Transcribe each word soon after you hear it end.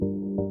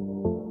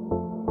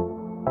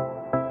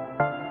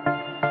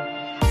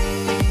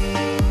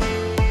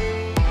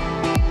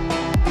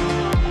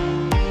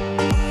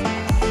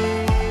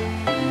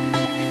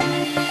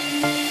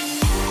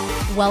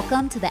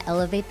Welcome to the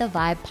Elevate the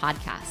Vibe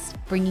podcast,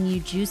 bringing you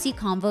juicy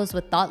convos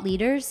with thought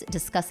leaders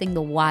discussing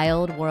the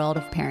wild world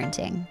of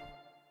parenting.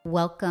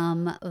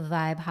 Welcome,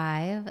 Vibe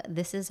Hive.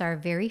 This is our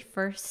very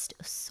first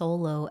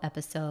solo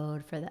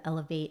episode for the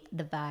Elevate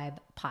the Vibe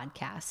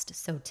podcast.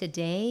 So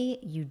today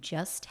you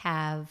just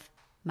have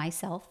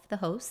myself, the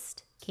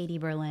host, Katie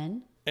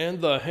Berlin.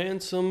 And the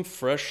handsome,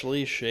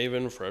 freshly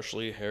shaven,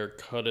 freshly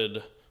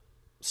haircutted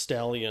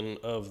stallion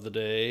of the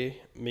day,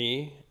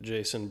 me,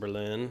 Jason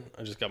Berlin.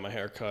 I just got my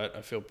hair cut.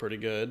 I feel pretty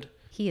good.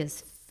 He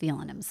is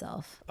feeling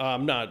himself.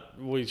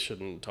 We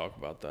shouldn't talk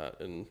about that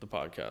in the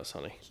podcast,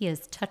 honey. He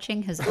is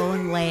touching his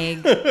own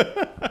leg.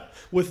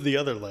 With the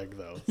other leg,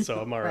 though, so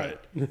I'm all right.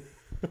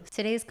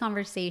 Today's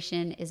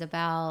conversation is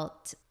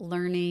about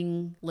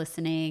learning,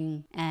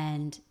 listening,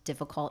 and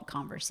difficult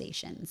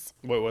conversations.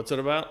 Wait, what's it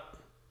about?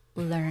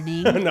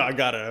 Learning. No, I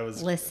got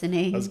it.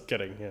 Listening. I was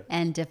kidding, yeah.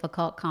 And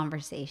difficult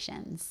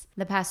conversations.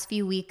 The past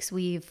few weeks,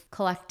 we've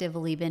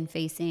collectively been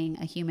facing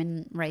a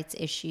human rights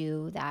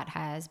issue that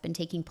has been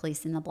taking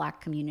place in the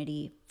Black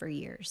community for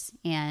years.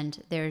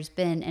 And there's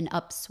been an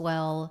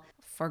upswell,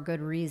 for good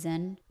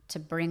reason, to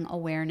bring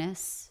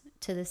awareness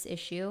to this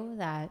issue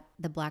that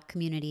the Black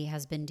community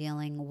has been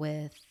dealing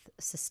with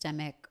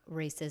systemic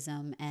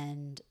racism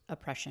and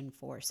oppression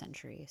for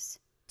centuries.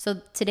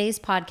 So today's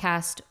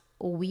podcast,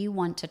 we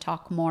want to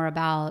talk more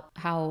about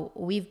how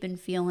we've been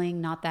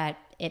feeling, not that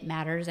it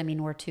matters. I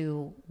mean, we're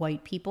two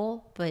white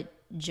people, but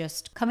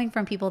just coming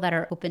from people that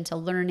are open to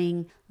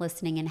learning,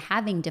 listening, and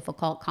having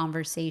difficult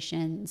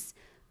conversations.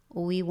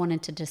 We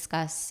wanted to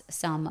discuss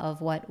some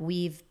of what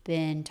we've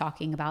been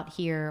talking about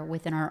here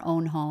within our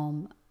own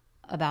home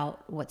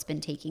about what's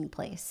been taking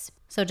place.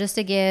 So just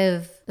to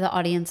give the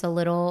audience a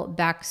little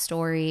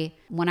backstory,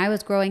 when I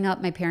was growing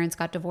up, my parents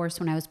got divorced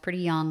when I was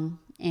pretty young.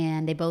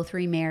 And they both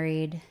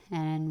remarried.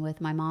 And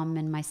with my mom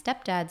and my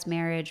stepdad's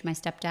marriage, my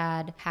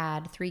stepdad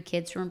had 3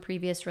 kids from a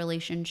previous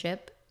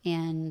relationship.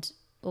 And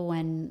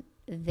when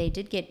they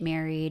did get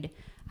married,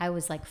 I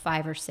was like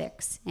 5 or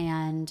 6.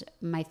 And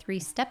my 3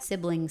 step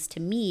siblings, to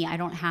me, I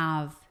don't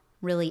have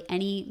really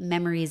any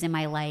memories in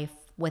my life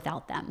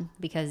without them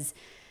because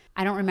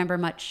I don't remember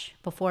much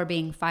before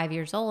being 5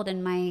 years old,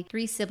 and my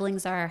 3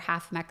 siblings are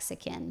half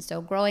Mexican.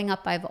 So growing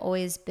up, I've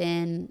always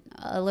been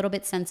a little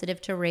bit sensitive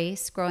to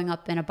race. Growing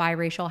up in a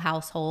biracial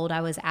household,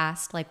 I was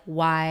asked, like,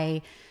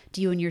 why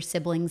do you and your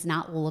siblings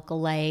not look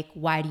alike?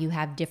 Why do you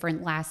have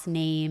different last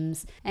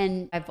names?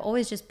 And I've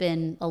always just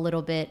been a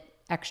little bit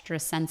extra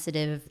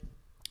sensitive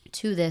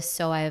to this.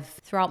 So I've,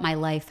 throughout my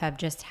life, have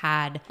just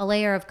had a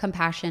layer of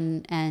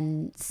compassion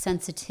and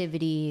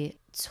sensitivity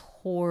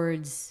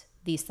towards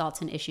these thoughts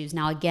and issues.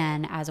 Now,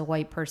 again, as a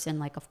white person,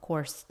 like, of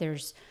course,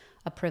 there's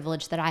a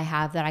privilege that I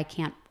have that I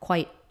can't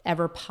quite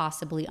ever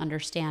possibly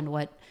understand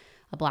what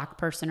a Black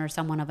person or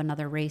someone of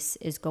another race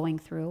is going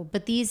through.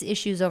 But these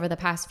issues over the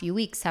past few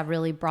weeks have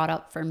really brought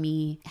up for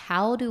me,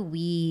 how do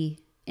we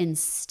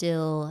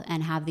instill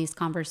and have these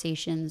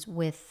conversations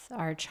with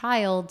our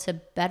child to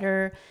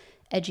better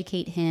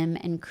educate him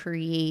and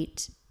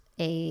create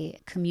a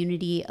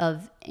community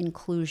of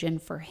inclusion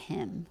for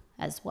him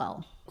as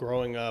well?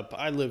 Growing up,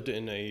 I lived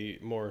in a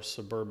more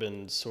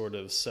suburban sort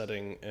of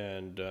setting,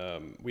 and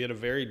we had a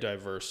very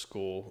diverse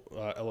school.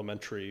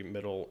 Elementary,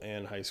 middle,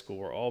 and high school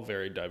were all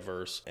very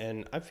diverse.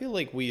 And I feel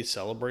like we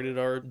celebrated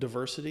our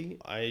diversity.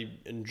 I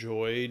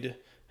enjoyed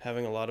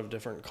having a lot of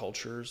different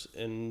cultures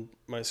in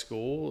my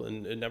school,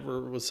 and it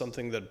never was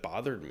something that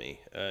bothered me.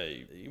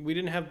 We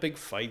didn't have big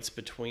fights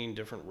between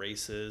different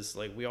races.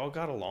 Like, we all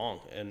got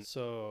along. And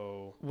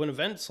so when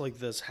events like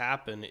this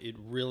happen, it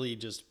really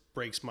just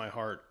breaks my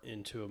heart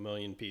into a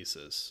million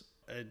pieces.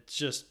 It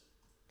just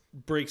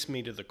breaks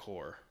me to the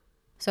core.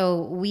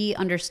 So we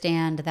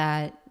understand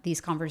that these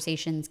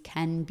conversations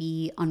can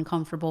be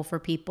uncomfortable for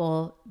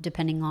people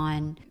depending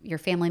on your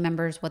family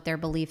members, what their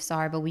beliefs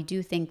are. But we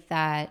do think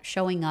that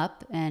showing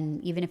up,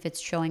 and even if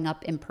it's showing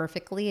up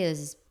imperfectly,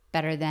 is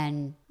better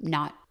than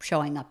not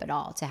showing up at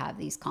all to have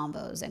these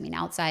convos. I mean,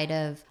 outside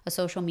of a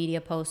social media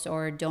post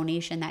or a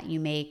donation that you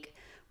make,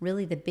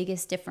 really the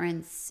biggest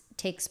difference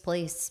takes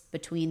place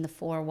between the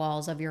 4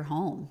 walls of your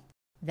home.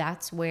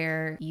 That's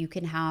where you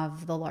can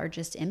have the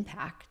largest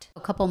impact. A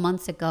couple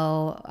months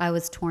ago, I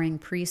was touring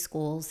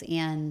preschools,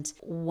 and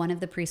one of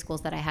the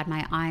preschools that I had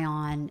my eye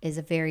on is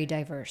a very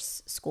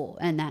diverse school.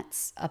 And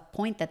that's a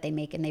point that they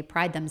make and they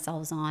pride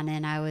themselves on.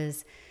 And I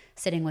was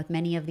sitting with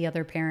many of the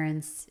other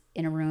parents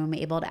in a room,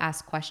 able to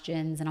ask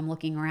questions. And I'm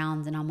looking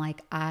around and I'm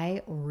like,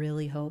 I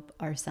really hope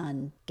our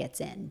son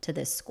gets into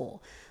this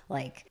school.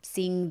 Like,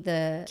 seeing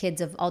the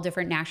kids of all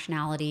different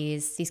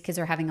nationalities, these kids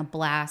are having a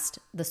blast.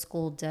 The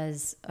school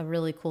does a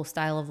really cool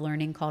style of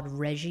learning called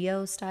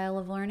Reggio style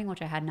of learning,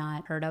 which I had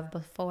not heard of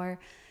before.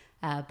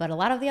 But a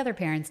lot of the other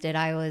parents did.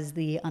 I was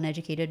the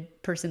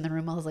uneducated person in the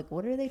room. I was like,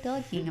 what are they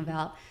talking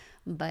about?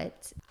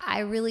 But I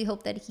really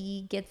hope that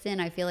he gets in.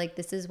 I feel like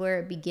this is where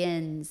it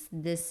begins.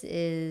 This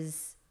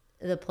is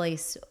the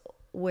place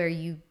where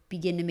you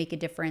begin to make a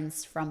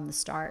difference from the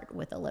start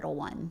with a little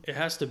one. It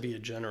has to be a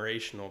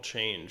generational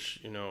change.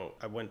 You know,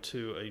 I went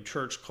to a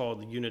church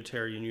called the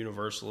Unitarian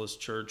Universalist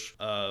Church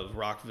of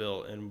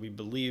Rockville, and we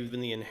believe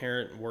in the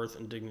inherent worth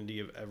and dignity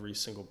of every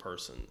single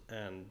person.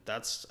 And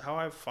that's how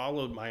I've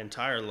followed my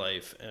entire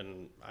life.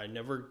 And I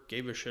never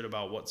gave a shit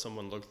about what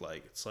someone looked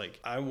like. It's like,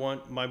 I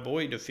want my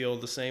boy to feel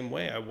the same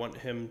way. I want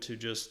him to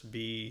just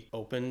be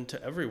open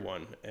to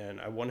everyone.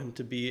 And I want him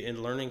to be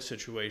in learning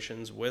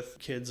situations with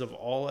kids of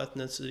all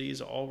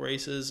ethnicities, all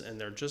races, and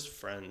they're just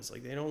friends.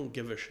 Like, they don't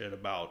give a shit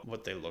about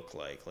what they look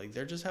like. Like,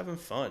 they're just having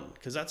fun,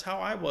 because that's how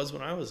I was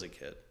when I was a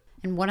kid.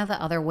 And one of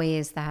the other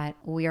ways that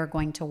we are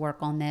going to work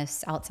on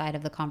this outside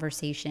of the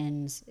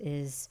conversations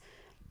is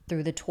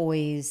through the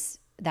toys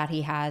that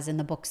he has and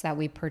the books that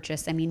we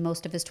purchase. I mean,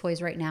 most of his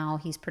toys right now,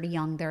 he's pretty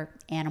young. They're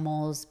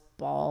animals,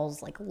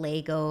 balls, like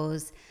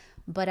Legos.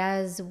 But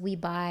as we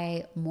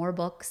buy more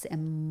books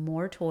and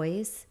more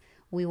toys,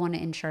 we want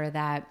to ensure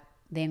that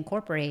they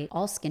incorporate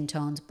all skin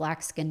tones,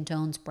 black skin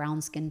tones,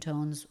 brown skin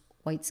tones,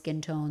 white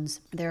skin tones.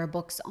 There are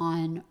books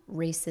on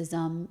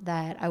racism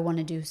that I want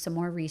to do some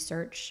more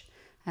research,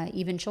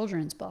 even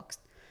children's books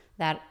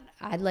that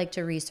I'd like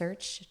to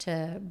research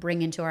to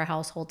bring into our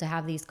household to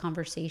have these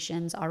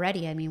conversations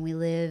already. I mean, we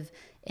live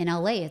in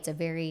LA. It's a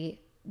very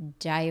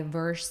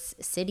diverse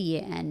city,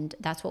 and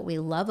that's what we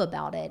love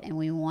about it. And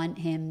we want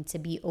him to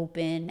be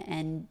open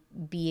and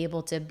be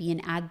able to be an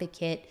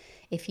advocate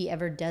if he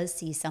ever does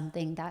see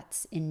something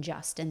that's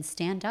unjust, and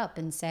stand up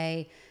and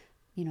say,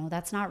 you know,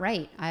 that's not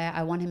right.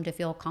 I want him to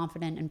feel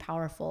confident and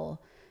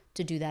powerful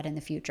to do that in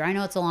the future. I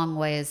know it's a long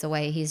ways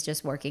away. He's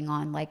just working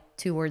on like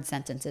 2-word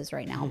sentences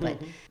right now, but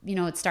you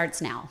know, it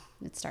starts now.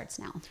 It starts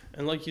now.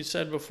 And like you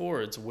said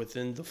before, it's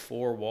within the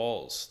 4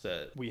 walls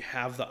that we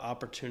have the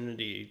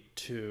opportunity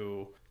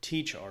to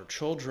teach our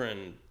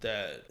children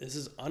that this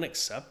is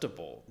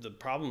unacceptable. The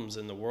problems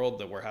in the world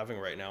that we're having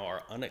right now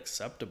are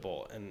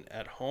unacceptable. And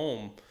at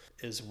home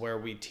is where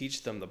we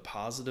teach them the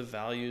positive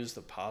values,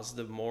 the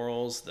positive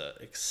morals, the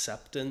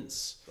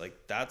acceptance. Like,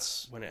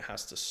 that's when it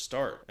has to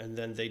start. And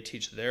then they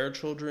teach their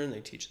children, they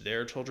teach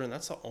their children.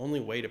 That's the only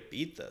way to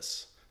beat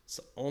this. It's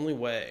the only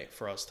way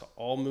for us to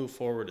all move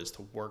forward, is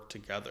to work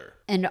together.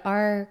 And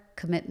our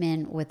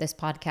commitment with this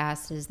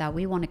podcast is that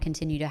we want to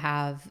continue to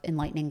have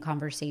enlightening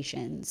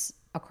conversations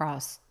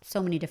across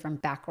so many different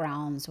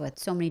backgrounds with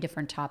so many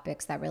different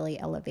topics that really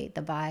elevate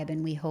the vibe.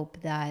 And we hope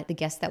that the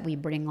guests that we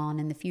bring on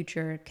in the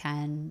future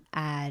can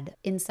add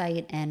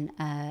insight and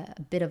a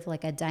bit of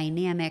like a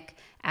dynamic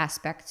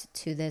aspect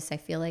to this. I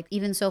feel like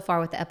even so far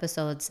with the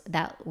episodes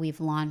that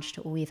we've launched,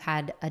 we've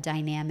had a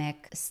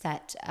dynamic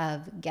set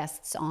of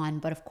guests on,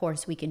 but of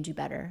course we can do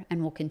better,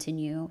 and we'll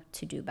continue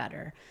to do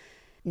better.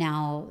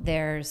 Now,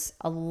 there's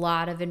a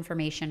lot of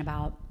information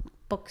about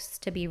books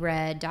to be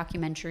read,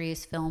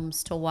 documentaries,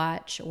 films to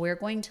watch. We're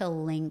going to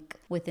link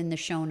within the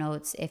show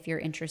notes if you're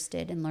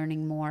interested in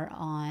learning more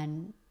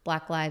on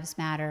Black Lives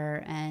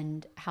Matter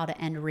and how to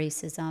end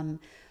racism,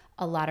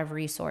 a lot of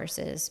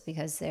resources,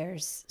 because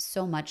there's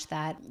so much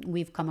that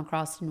we've come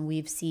across and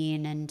we've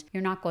seen, and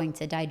you're not going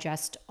to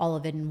digest all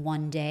of it in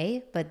one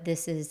day, but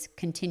this is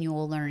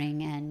continual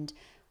learning, and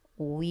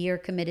we are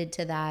committed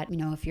to that. You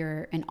know, if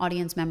you're an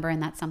audience member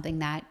and that's something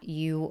that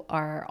you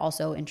are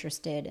also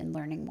interested in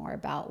learning more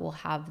about, we'll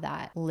have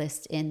that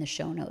list in the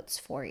show notes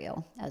for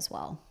you as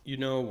well. You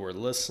know, we're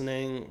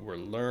listening, we're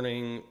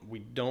learning. We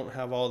don't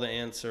have all the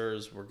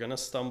answers. We're going to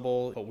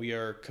stumble, but we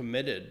are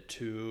committed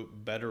to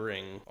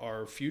bettering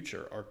our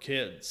future, our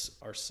kids,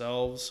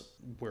 ourselves.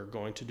 We're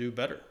going to do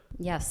better.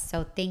 Yes.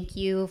 So thank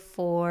you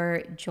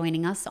for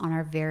joining us on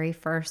our very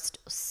first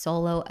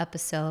solo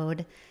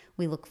episode.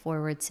 We look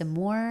forward to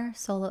more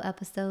solo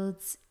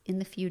episodes in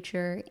the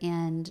future.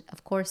 And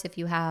of course, if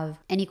you have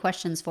any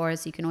questions for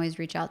us, you can always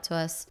reach out to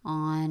us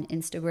on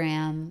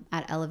Instagram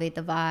at Elevate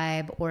the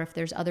Vibe, or if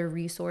there's other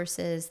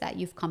resources that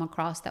you've come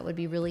across that would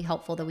be really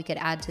helpful that we could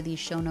add to these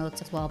show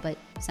notes as well. But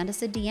send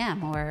us a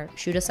DM or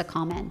shoot us a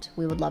comment.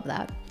 We would love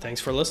that.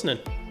 Thanks for listening.